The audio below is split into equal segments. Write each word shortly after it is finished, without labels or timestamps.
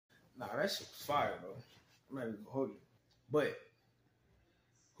Nah, that shit was fire, bro. I'm not even gonna hold you. But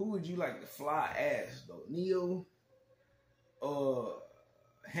who would you like to fly as though? Neo or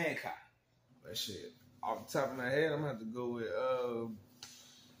Hancock? That shit. Off the top of my head, I'm gonna have to go with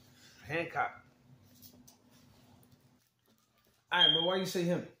Hancock. Alright, but why you say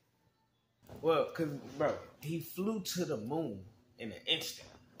him? Well, cause bro, he flew to the moon in an instant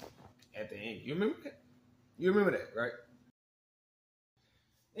at the end. You remember that? You remember that, right?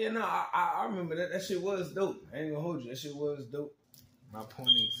 Yeah, no, I remember that. That shit was dope. I ain't gonna hold you. That shit was dope. My point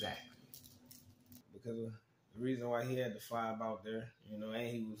exactly. Because of the reason why he had to fly out there, you know, and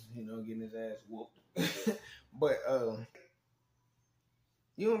he was, you know, getting his ass whooped. But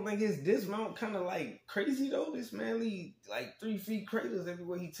you don't think his dismount kind of like crazy though? This man leave like 3 feet craters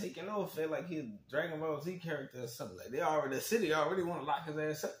everywhere he taking off. Feel like he's Dragon Ball Z character or something. Like the city already want to lock his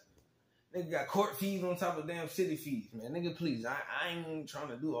ass up. Nigga got court fees on top of damn city fees, man. Nigga, please, I ain't even trying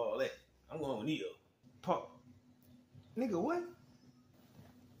to do all that. I'm going with Neo. Pop. Nigga, what?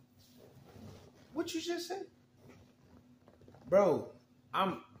 What you just said? Bro,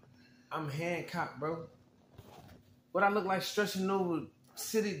 I'm Hancock, bro. What I look like stressing over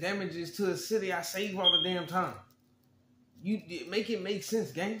city damages to a city I save all the damn time. You make it make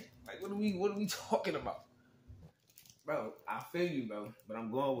sense, gang. Like what are we talking about? Bro, I feel you, bro, but I'm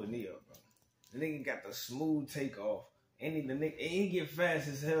going with Neo, bro. The nigga got the smooth takeoff. And he get fast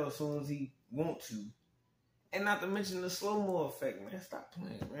as hell as soon as he want to. And not to mention the slow-mo effect, man. Stop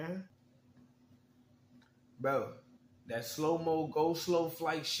playing, man. Bro, that slow-mo, go slow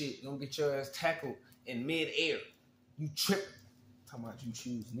flight shit gonna get your ass tackled in mid-air. You tripping. Talking about you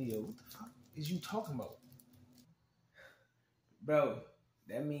choose Neo. What the fuck is you talking about? Bro,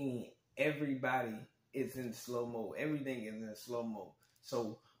 that mean everybody is in slow-mo. Everything is in slow-mo.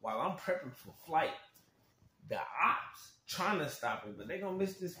 So while I'm prepping for flight, the ops trying to stop it, but they gonna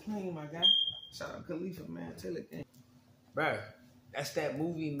miss this plane, my guy. Shout out Khalifa, man. Tell it, gang. Bro, that's that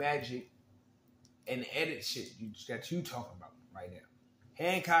movie magic and edit shit that you talking about right now.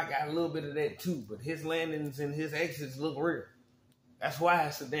 Hancock got a little bit of that too, but his landings and his exits look real. That's why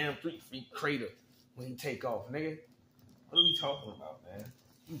it's a damn 3 feet crater when he take off, nigga. What are we talking about, man?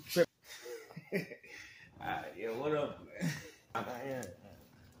 You tripping. Alright, yeah, what up, man?